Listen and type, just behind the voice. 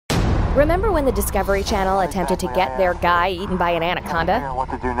Remember when the Discovery Channel attempted to get their guy eaten by an anaconda? What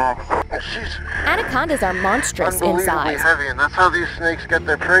to do next? Anacondas are monstrous in size. Heavy, and that's how these snakes get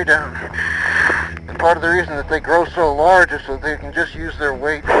their prey down. And part of the reason that they grow so large is so they can just use their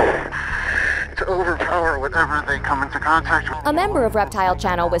weight to overpower whatever they come into contact with. A member of Reptile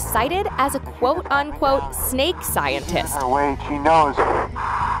Channel was cited as a quote-unquote snake scientist. Her weight, she knows,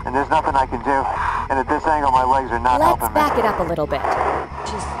 and there's nothing I can do. And at this angle, my legs are not helping me. Let's back it up a little bit.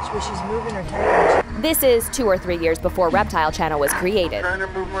 She's moving her tightly. This is 2 or 3 years before Reptile Channel was created. Trying to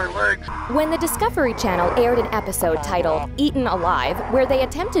move my legs. When the Discovery Channel aired an episode titled Eaten Alive, where they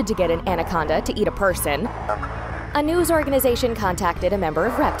attempted to get an anaconda to eat a person, a news organization contacted a member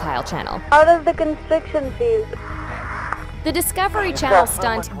of Reptile Channel. How does the constriction feel? The Discovery Channel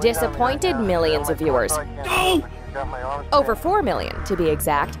stunt disappointed millions of viewers. Over 4 million, to be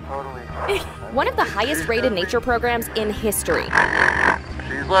exact. One of the highest rated nature programs in history.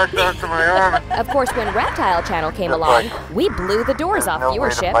 She's lashed onto my arm. Of course, when Reptile Channel came along, we blew the doors off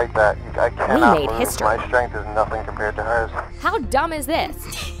viewership. We made history. My strength is nothing compared to hers. How dumb is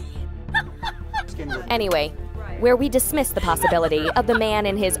this? Anyway, where we dismiss the possibility of the man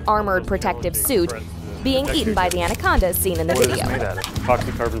in his armored protective suit being eaten by the anacondas seen in the What video. is it made out of?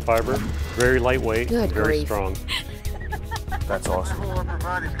 Toxic carbon fiber, very lightweight, Good very grief. strong. That's awesome. The whole upper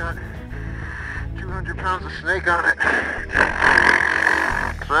body's got 200 pounds of snake on it.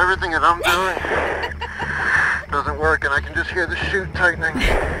 So everything that I'm doing doesn't work, and I can just hear the chute tightening.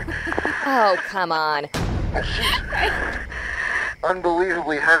 Oh, come on. She's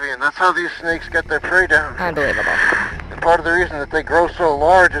unbelievably heavy, and that's how these snakes get their prey down. Unbelievable. And part of the reason that they grow so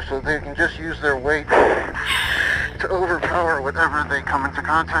large is so they can just use their weight to overpower whatever they come into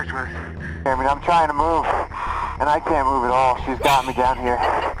contact with. I mean, I'm trying to move, and I can't move at all. She's got me down here.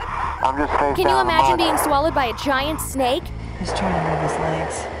 I'm just face Can you down in the imagine mud. being swallowed by a giant snake? He's trying to move his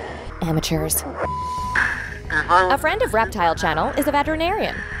legs. Amateurs. If I A friend of Reptile Channel is a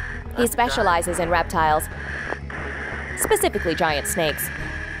veterinarian. He specializes in reptiles, specifically giant snakes.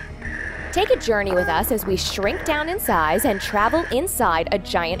 Take a journey with us as we shrink down in size and travel inside a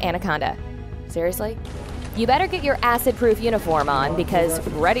giant anaconda. Seriously? You better get your acid-proof uniform on because,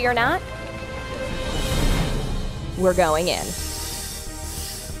 ready or not, we're going in.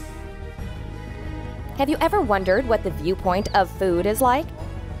 Have you ever wondered what the viewpoint of food is like?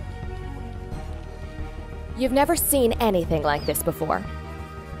 You've never seen anything like this before.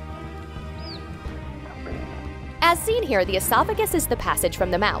 As seen here, the esophagus is the passage from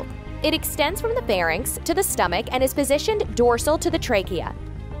the mouth. It extends from the pharynx to the stomach and is positioned dorsal to the trachea.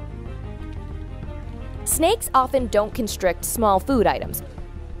 Snakes often don't constrict small food items.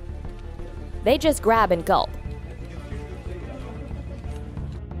 They just grab and gulp.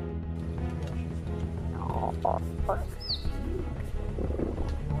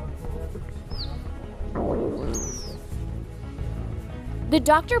 The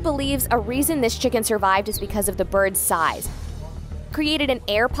doctor believes a reason this chicken survived is because of the bird's size. Created an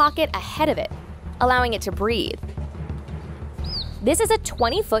air pocket ahead of it, allowing it to breathe. This is a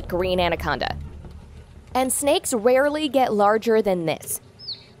 20-foot green anaconda. And snakes rarely get larger than this.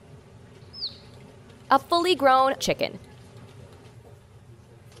 A fully grown chicken.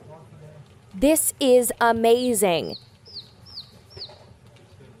 This is amazing.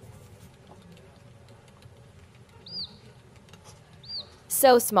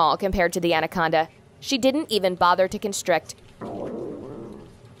 So small compared to the anaconda. She didn't even bother to constrict.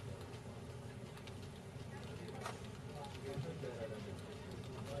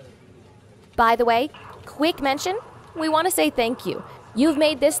 By the way, quick mention, we want to say thank you. You've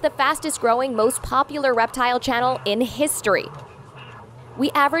made this the fastest growing, most popular reptile channel in history. We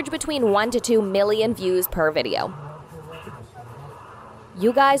average between 1 to 2 million views per video.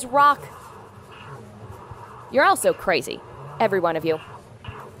 You guys rock. You're also crazy, every one of you.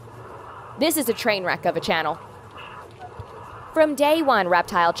 This is a train wreck of a channel. From day one,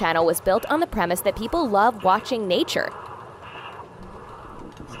 Reptile Channel was built on the premise that people love watching nature.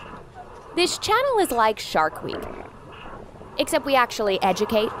 This channel is like Shark Week, except we actually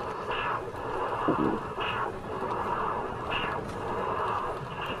educate.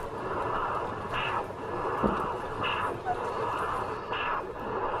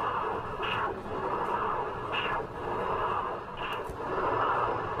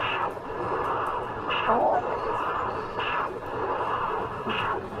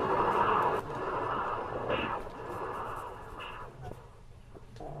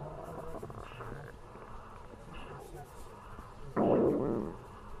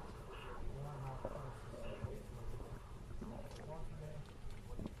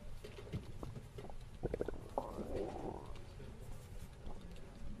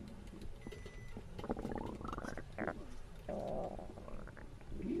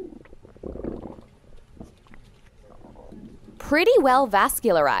 pretty well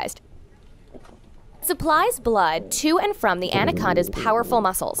vascularized. Supplies blood to and from the anaconda's powerful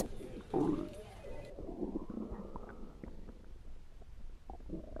muscles.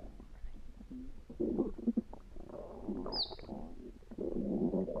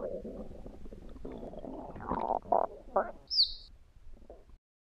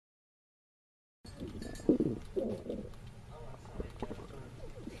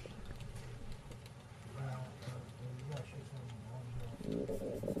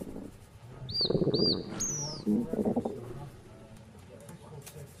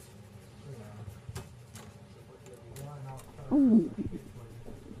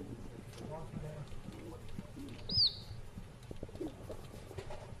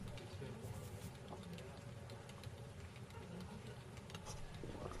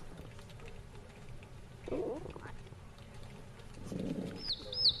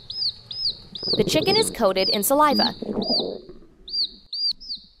 The chicken is coated in saliva.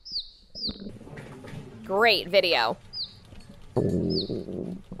 Great video.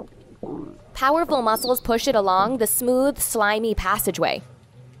 Powerful muscles push it along the smooth, slimy passageway.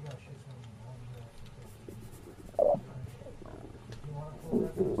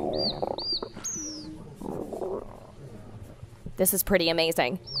 This is pretty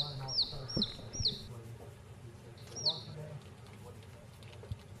amazing.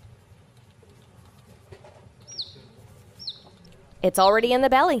 It's already in the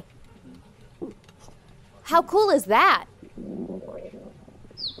belly. How cool is that?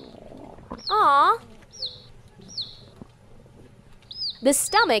 Aww. The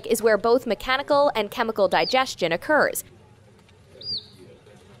stomach is where both mechanical and chemical digestion occurs.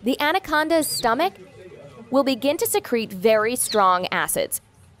 The anaconda's stomach will begin to secrete very strong acids.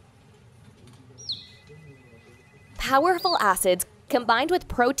 Powerful acids combined with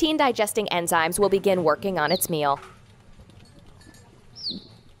protein-digesting enzymes will begin working on its meal.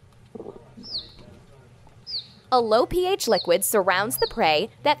 A low pH liquid surrounds the prey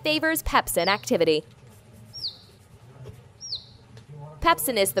that favors pepsin activity.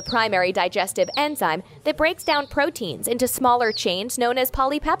 Pepsin is the primary digestive enzyme that breaks down proteins into smaller chains known as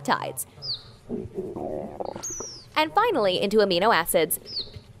polypeptides. And finally, into amino acids.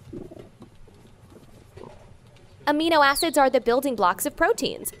 Amino acids are the building blocks of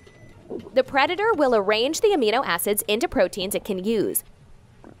proteins. The predator will arrange the amino acids into proteins it can use.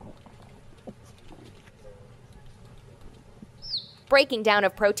 Breaking down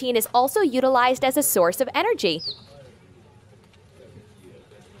of protein is also utilized as a source of energy.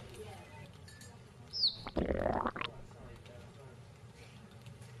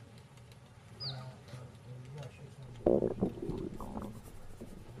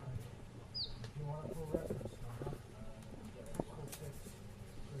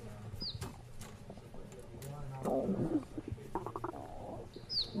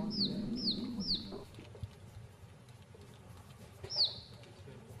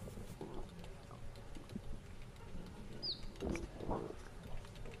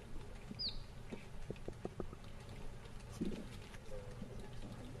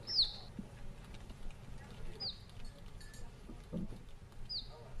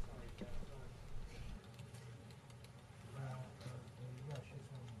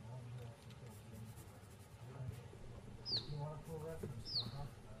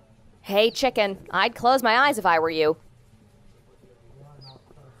 Hey, chicken, I'd close my eyes if I were you.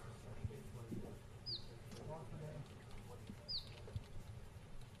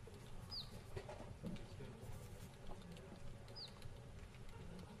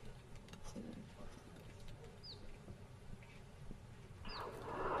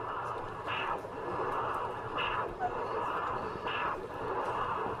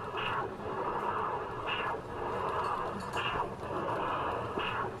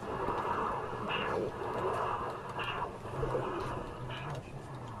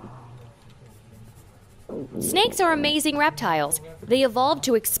 Snakes are amazing reptiles. They evolved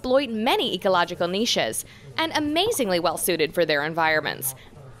to exploit many ecological niches, and amazingly well suited for their environments.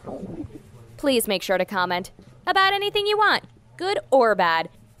 Please make sure to comment about anything you want, good or bad.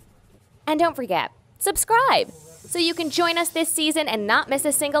 And don't forget, subscribe, so you can join us this season and not miss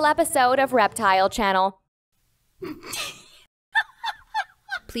a single episode of Reptile Channel.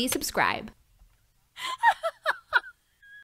 Please subscribe.